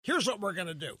Here's what we're going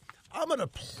to do. I'm going to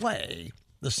play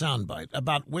the soundbite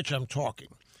about which I'm talking,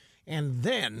 and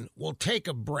then we'll take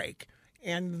a break,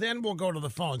 and then we'll go to the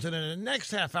phones. And in the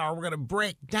next half hour, we're going to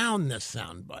break down this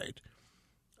soundbite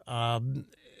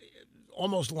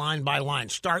almost line by line,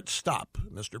 start, stop,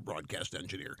 Mr. Broadcast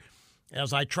Engineer,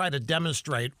 as I try to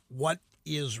demonstrate what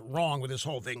is wrong with this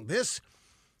whole thing. This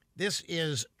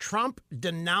is Trump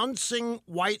denouncing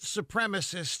white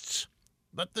supremacists,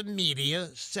 but the media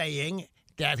saying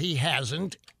that he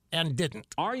hasn't and didn't.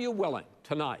 Are you willing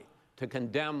tonight to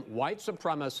condemn white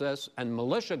supremacists and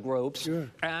militia groups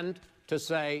and to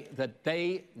say that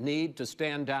they need to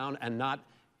stand down and not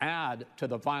add to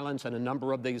the violence in a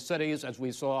number of these cities, as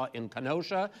we saw in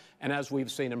Kenosha and as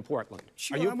we've seen in Portland?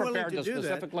 Sure, are you I'm prepared willing to do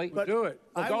specifically that, but do it?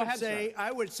 Well, go ahead, sir.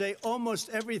 I would say almost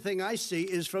everything I see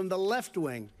is from the left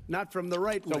wing, not from the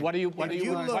right wing. So what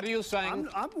are you saying?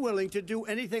 I'm willing to do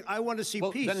anything. I want to see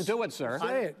peace. Then do it, sir.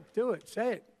 Say it. Do it.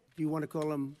 Say it. Do you want to call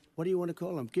them? What do you want to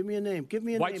call them? Give me a name. Give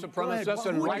me a white name. Supremacists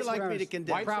and who would you like me to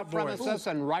condemn? White supremacists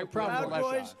and right Proud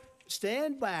Boys.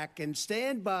 Stand back and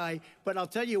stand by. But I'll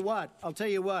tell you what.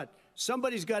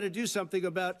 Somebody's got to do something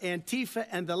about Antifa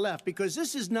and the left, because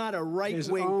this is not a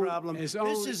right-wing problem. This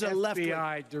is a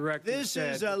left-wing. This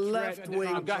is a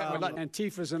left-wing problem.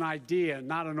 Antifa's an idea,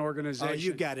 not an organization. Oh,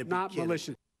 you got to be not kidding.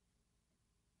 militia.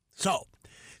 So,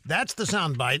 that's the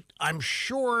soundbite. I'm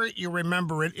sure you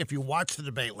remember it if you watched the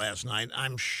debate last night.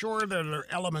 I'm sure there are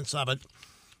elements of it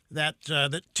that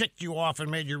ticked you off and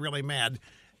made you really mad.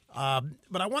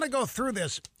 But I want to go through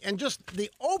this and just the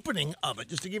opening of it,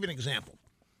 just to give you an example.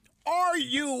 Are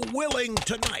you willing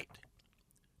tonight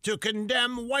to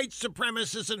condemn white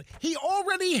supremacists? And he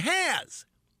already has.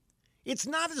 It's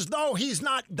not as though he's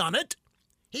not done it.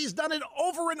 He's done it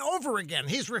over and over again.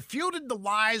 He's refuted the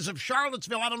lies of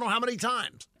Charlottesville I don't know how many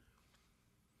times.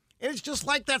 And it's just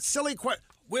like that silly question.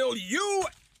 Will you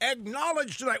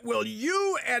acknowledge tonight? Will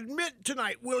you admit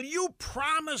tonight? Will you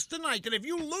promise tonight that if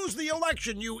you lose the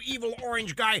election, you evil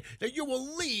orange guy, that you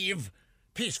will leave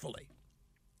peacefully?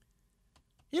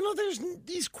 You know,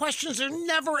 these questions are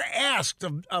never asked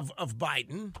of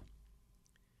Biden.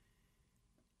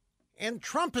 And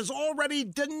Trump has already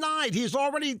denied. He's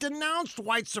already denounced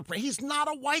white supremacy. He's not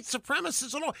a white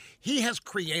supremacist at all. He has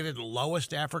created the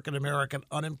lowest African-American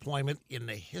unemployment in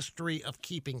the history of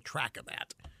keeping track of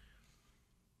that.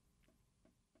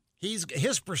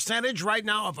 His percentage right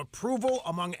now of approval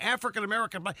among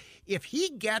African-American, if he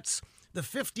gets the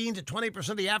 15 to 20%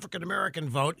 of the African-American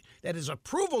vote that his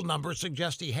approval numbers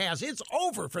suggest he has, it's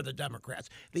over for the Democrats.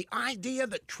 The idea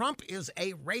that Trump is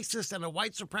a racist and a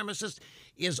white supremacist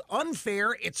is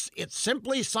unfair. It's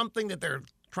simply something that they're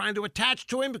trying to attach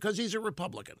to him because he's a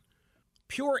Republican.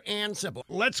 Pure and simple.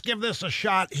 Let's give this a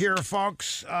shot here,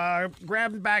 folks.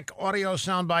 Grab back audio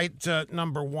soundbite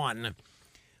number one.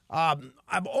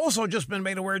 I've also just been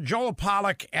made aware Joel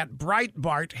Pollack at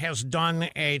Breitbart has done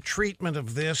a treatment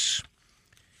of this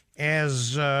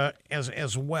as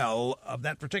well, of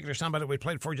that particular soundbite that we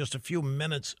played for just a few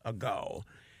minutes ago.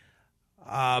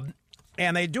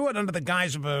 And they do it under the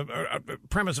guise of a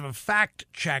premise of a fact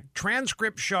check.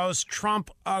 Transcript shows Trump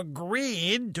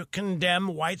agreed to condemn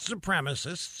white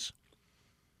supremacists,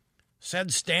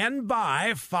 said stand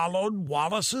by, followed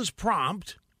Wallace's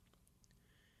prompt.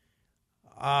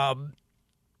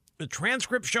 The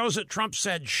transcript shows that Trump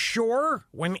said sure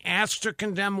when asked to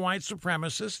condemn white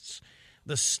supremacists.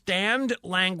 The stand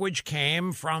language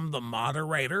came from the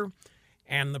moderator,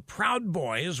 and the Proud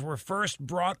Boys were first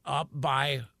brought up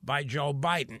by Joe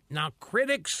Biden. Now,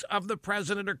 critics of the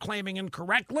president are claiming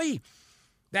incorrectly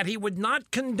that he would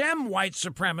not condemn white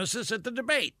supremacists at the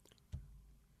debate.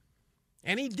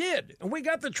 And he did. And we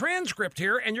got the transcript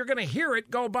here, and you're going to hear it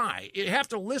go by. You have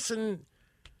to listen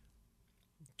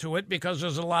to it because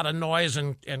there's a lot of noise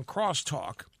and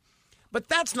crosstalk. But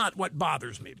that's not what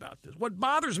bothers me about this. What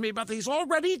bothers me about this, he's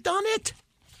already done it.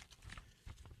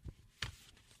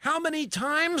 How many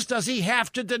times does he have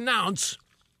to denounce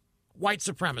white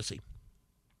supremacy?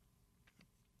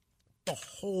 The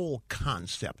whole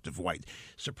concept of white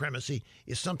supremacy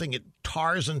is something that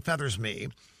tars and feathers me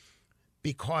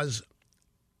because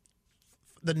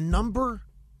the number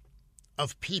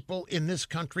of people in this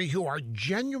country who are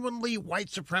genuinely white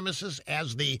supremacists,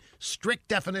 as the strict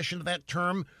definition of that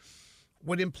term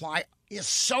would imply, is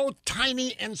so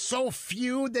tiny and so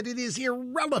few that it is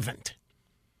irrelevant.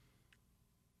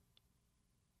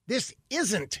 This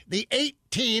isn't the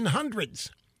 1800s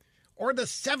or the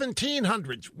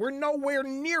 1700s. We're nowhere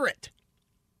near it.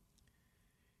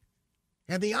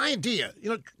 And the idea,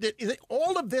 that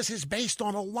all of this is based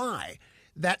on a lie,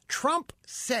 that Trump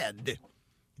said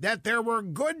that there were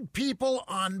good people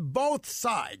on both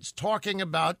sides talking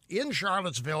about in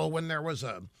Charlottesville when there was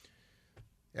a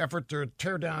effort to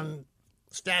tear down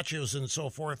statues and so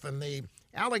forth, and the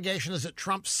allegation is that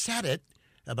Trump said it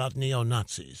about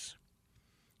neo-Nazis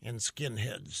and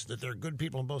skinheads, that there are good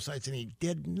people on both sides, and he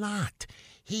did not.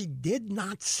 He did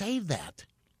not say that.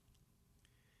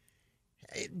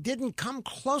 It didn't come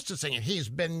close to saying it. He's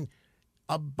been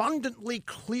abundantly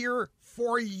clear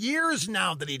for years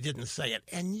now that he didn't say it,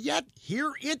 and yet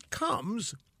here it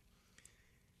comes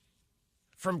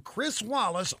from Chris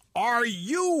Wallace. Are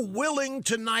you willing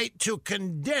tonight to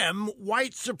condemn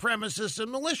white supremacists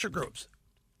and militia groups?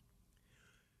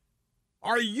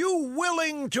 Are you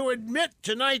willing to admit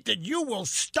tonight that you will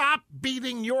stop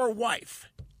beating your wife?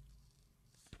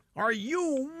 Are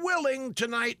you willing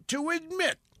tonight to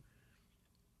admit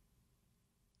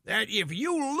that if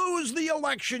you lose the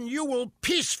election, you will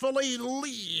peacefully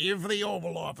leave the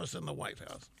Oval Office in the White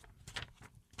House?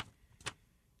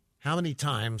 How many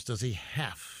times does he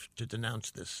have to denounce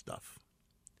this stuff?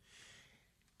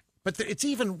 But it's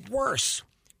even worse.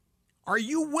 Are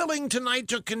you willing tonight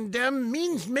to condemn?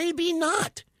 Means maybe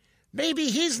not.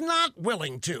 Maybe he's not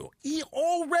willing to. He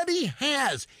already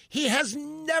has. He has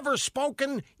never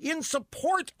spoken in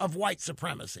support of white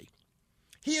supremacy.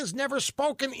 He has never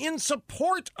spoken in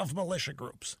support of militia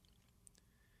groups.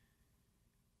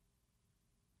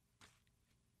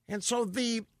 And so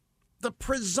the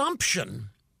presumption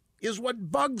is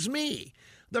what bugs me.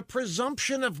 The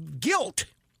presumption of guilt.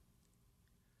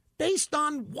 Based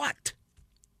on what?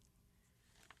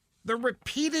 The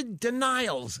repeated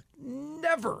denials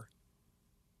never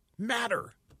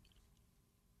matter.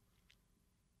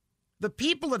 The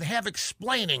people that have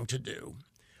explaining to do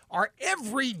are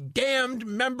every damned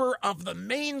member of the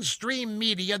mainstream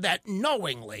media that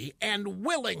knowingly and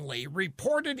willingly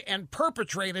reported and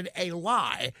perpetrated a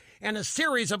lie and a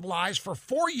series of lies for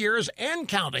 4 years and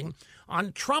counting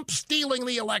on Trump stealing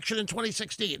the election in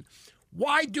 2016.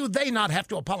 Why do they not have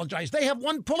to apologize? They have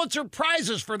won Pulitzer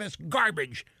Prizes for this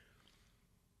garbage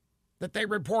that they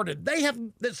reported. They have,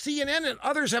 the CNN and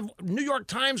others have New York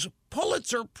Times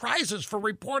Pulitzer Prizes for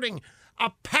reporting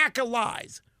a pack of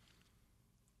lies.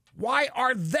 Why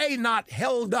are they not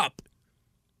held up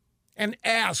and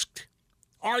asked,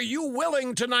 are you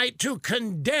willing tonight to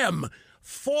condemn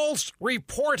false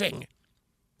reporting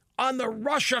on the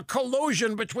Russia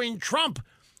collusion between Trump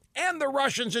and the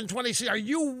Russians in 2016? Are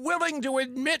you willing to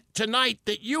admit tonight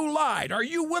that you lied? Are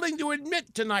you willing to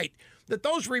admit tonight that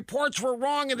those reports were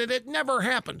wrong and that it never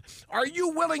happened? Are you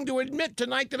willing to admit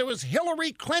tonight that it was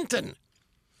Hillary Clinton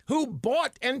who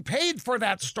bought and paid for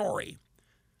that story?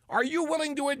 Are you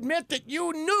willing to admit that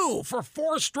you knew for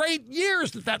 4 straight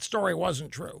years that that story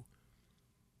wasn't true?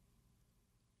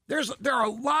 There are a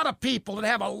lot of people that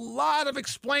have a lot of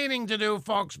explaining to do,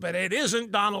 folks, but it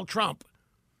isn't Donald Trump.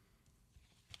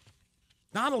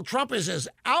 Donald Trump is as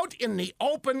out in the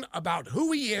open about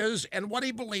who he is and what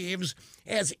he believes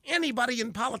as anybody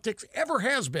in politics ever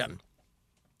has been.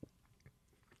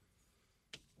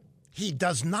 He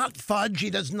does not fudge. He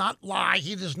does not lie.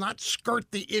 He does not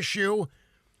skirt the issue.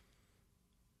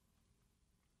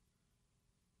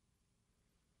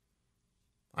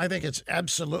 I think it's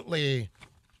absolutely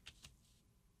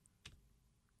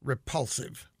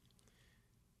repulsive.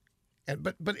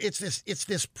 But it's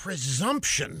this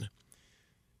presumption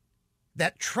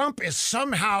that Trump is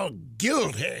somehow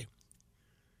guilty.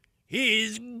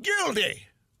 He's guilty.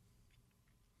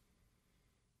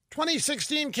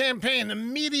 2016 campaign, the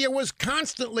media was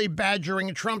constantly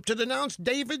badgering Trump to denounce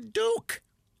David Duke,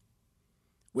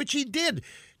 which he did.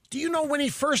 Do you know when he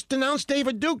first denounced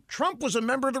David Duke, Trump was a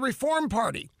member of the Reform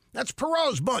Party? That's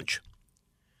Perot's bunch.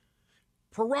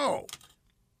 Perot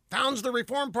founds the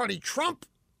Reform Party. Trump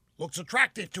looks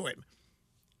attractive to him.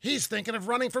 He's thinking of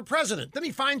running for president. Then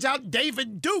he finds out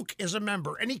David Duke is a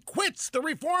member, and he quits the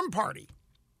Reform Party.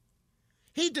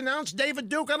 He denounced David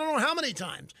Duke I don't know how many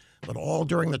times, but all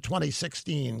during the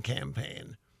 2016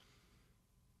 campaign.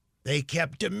 They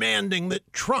kept demanding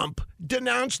that Trump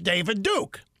denounce David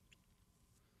Duke.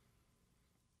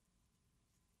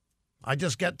 I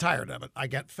just get tired of it. I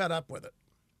get fed up with it.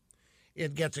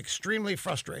 It gets extremely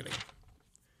frustrating.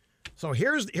 So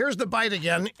here's the bite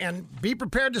again, and be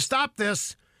prepared to stop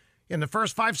this in the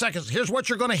first 5 seconds. Here's what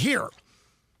you're going to hear.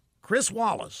 Chris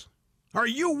Wallace, are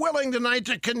you willing tonight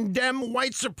to condemn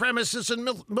white supremacists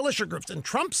and militia groups? And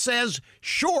Trump says,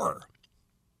 sure.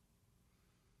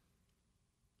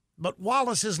 But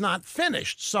Wallace is not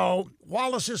finished, so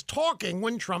Wallace is talking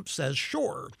when Trump says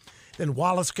sure. Then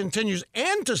Wallace continues,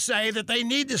 and to say that they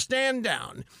need to stand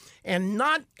down and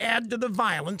not add to the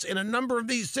violence in a number of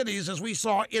these cities, as we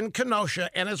saw in Kenosha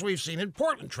and as we've seen in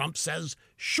Portland. Trump says,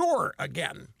 sure,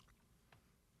 again.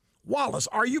 Wallace,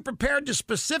 are you prepared to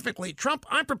specifically, Trump,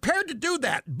 I'm prepared to do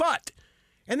that, but,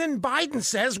 and then Biden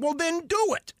says, well, then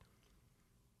do it.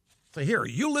 So here,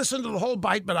 you listen to the whole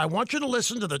bite, but I want you to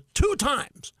listen to the 2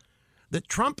 times that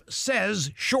Trump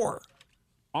says, sure.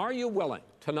 Are you willing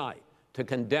tonight to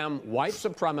condemn white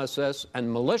supremacists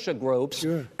and militia groups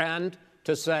and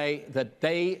to say that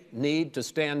they need to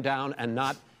stand down and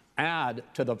not add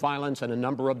to the violence in a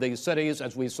number of these cities,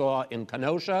 as we saw in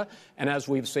Kenosha and as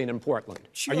we've seen in Portland?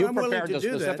 Sure, Are you I'm willing prepared to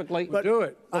do specifically that, but do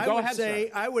it? Well, go ahead, sir.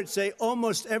 I would say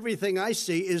almost everything I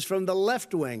see is from the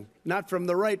left wing, not from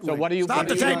the right wing. So what do you? Stop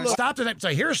the what do you- tape. Stop the tape. So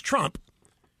here's Trump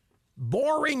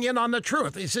boring in on the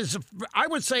truth. He says, I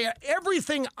would say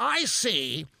everything I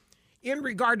see in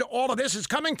regard to all of this is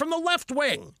coming from the left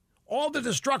wing. All the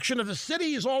destruction of the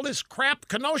cities, all this crap,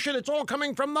 Kenosha, it's all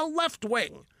coming from the left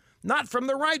wing, not from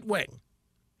the right wing.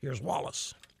 Here's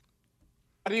Wallace.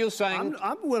 What are you saying?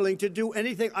 I'm willing to do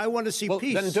anything. I want to see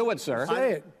peace. Then do it, sir.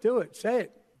 Say it. Do it. Say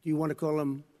it. Do you want to call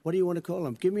him? What do you want to call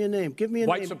him? Give me a name. Give me a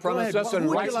White name. Go ahead. supremacists and Who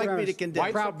would right you like me to condemn?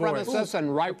 White Proud Boys. supremacists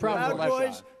and right Proud militia.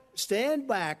 Boys, stand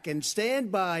back and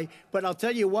stand by. But I'll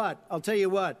tell you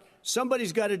what.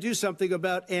 Somebody's got to do something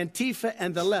about Antifa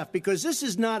and the left, because this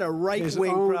is not a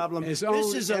right-wing problem. This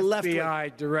is a left-wing.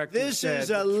 FBI director This said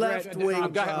is a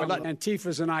left-wing problem.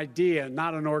 Antifa's an idea,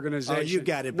 not an organization. Oh, you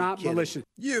gotta be not kidding. militia.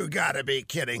 You gotta be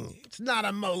kidding. It's not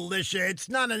a militia. It's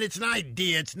an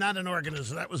idea. It's not an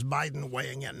organization. That was Biden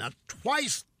weighing in. Now,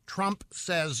 twice Trump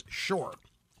says sure.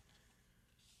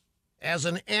 As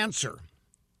an answer,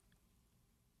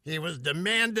 he was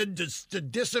demanded to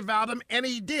disavow them, and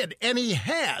he did, and he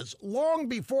has, long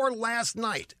before last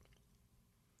night.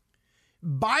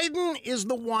 Biden is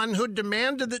the one who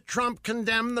demanded that Trump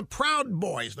condemn the Proud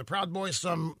Boys. The Proud Boys,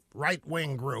 some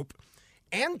right-wing group,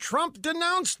 and Trump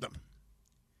denounced them.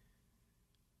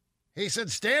 He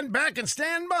said, stand back and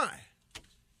stand by.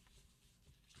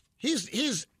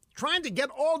 He's trying to get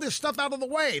all this stuff out of the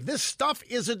way. This stuff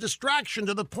is a distraction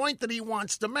to the point that he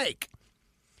wants to make.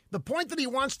 The point that he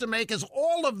wants to make is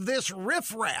all of this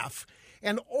riffraff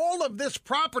and all of this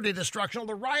property destruction, all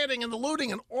the rioting and the looting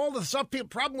and all the stuff people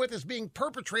problem with is being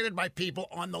perpetrated by people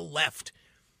on the left.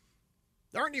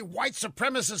 There aren't any white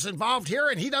supremacists involved here,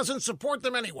 and he doesn't support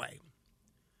them anyway.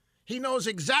 He knows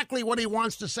exactly what he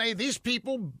wants to say. These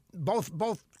people,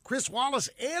 both Chris Wallace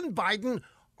and Biden,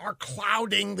 are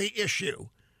clouding the issue.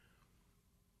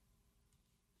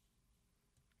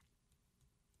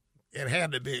 It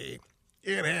had to be.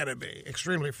 It had to be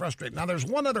extremely frustrating. Now, there's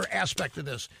one other aspect of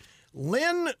this.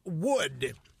 Lin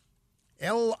Wood,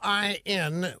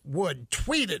 L-I-N, Wood,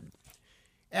 tweeted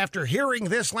after hearing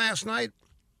this last night.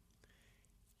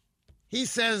 He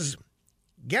says,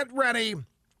 get ready.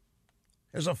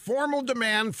 There's a formal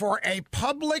demand for a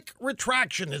public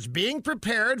retraction is being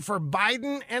prepared for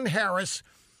Biden and Harris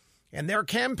and their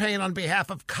campaign on behalf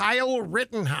of Kyle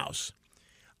Rittenhouse.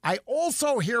 I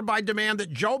also hereby demand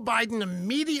that Joe Biden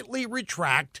immediately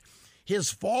retract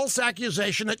his false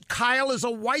accusation that Kyle is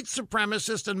a white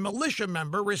supremacist and militia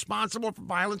member responsible for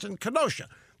violence in Kenosha.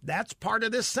 That's part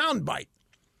of this soundbite.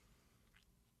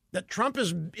 That Trump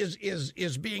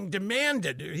is being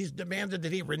demanded. He's demanded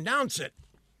that he renounce it.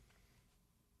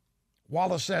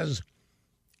 Wallace says,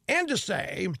 and to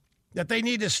say that they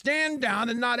need to stand down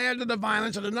and not add to the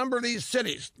violence in a number of these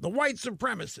cities, the white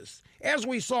supremacists, as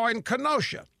we saw in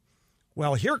Kenosha.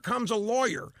 Well, here comes a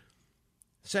lawyer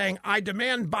saying, I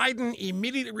demand Biden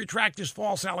immediately retract his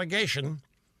false allegation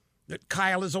that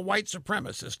Kyle is a white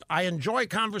supremacist. I enjoy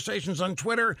conversations on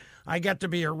Twitter. I get to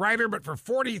be a writer, but for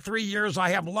 43 years I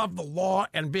have loved the law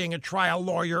and being a trial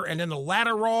lawyer. And in the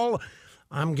latter role,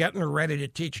 I'm getting ready to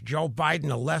teach Joe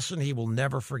Biden a lesson he will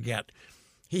never forget.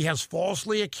 He has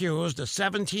falsely accused a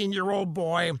 17-year-old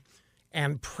boy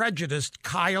and prejudiced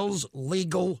Kyle's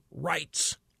legal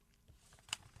rights.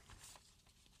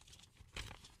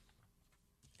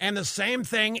 And the same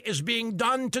thing is being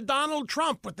done to Donald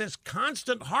Trump with this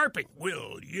constant harping.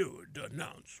 Will you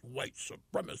denounce white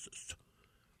supremacists?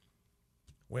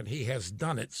 When he has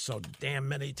done it so damn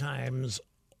many times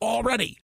already.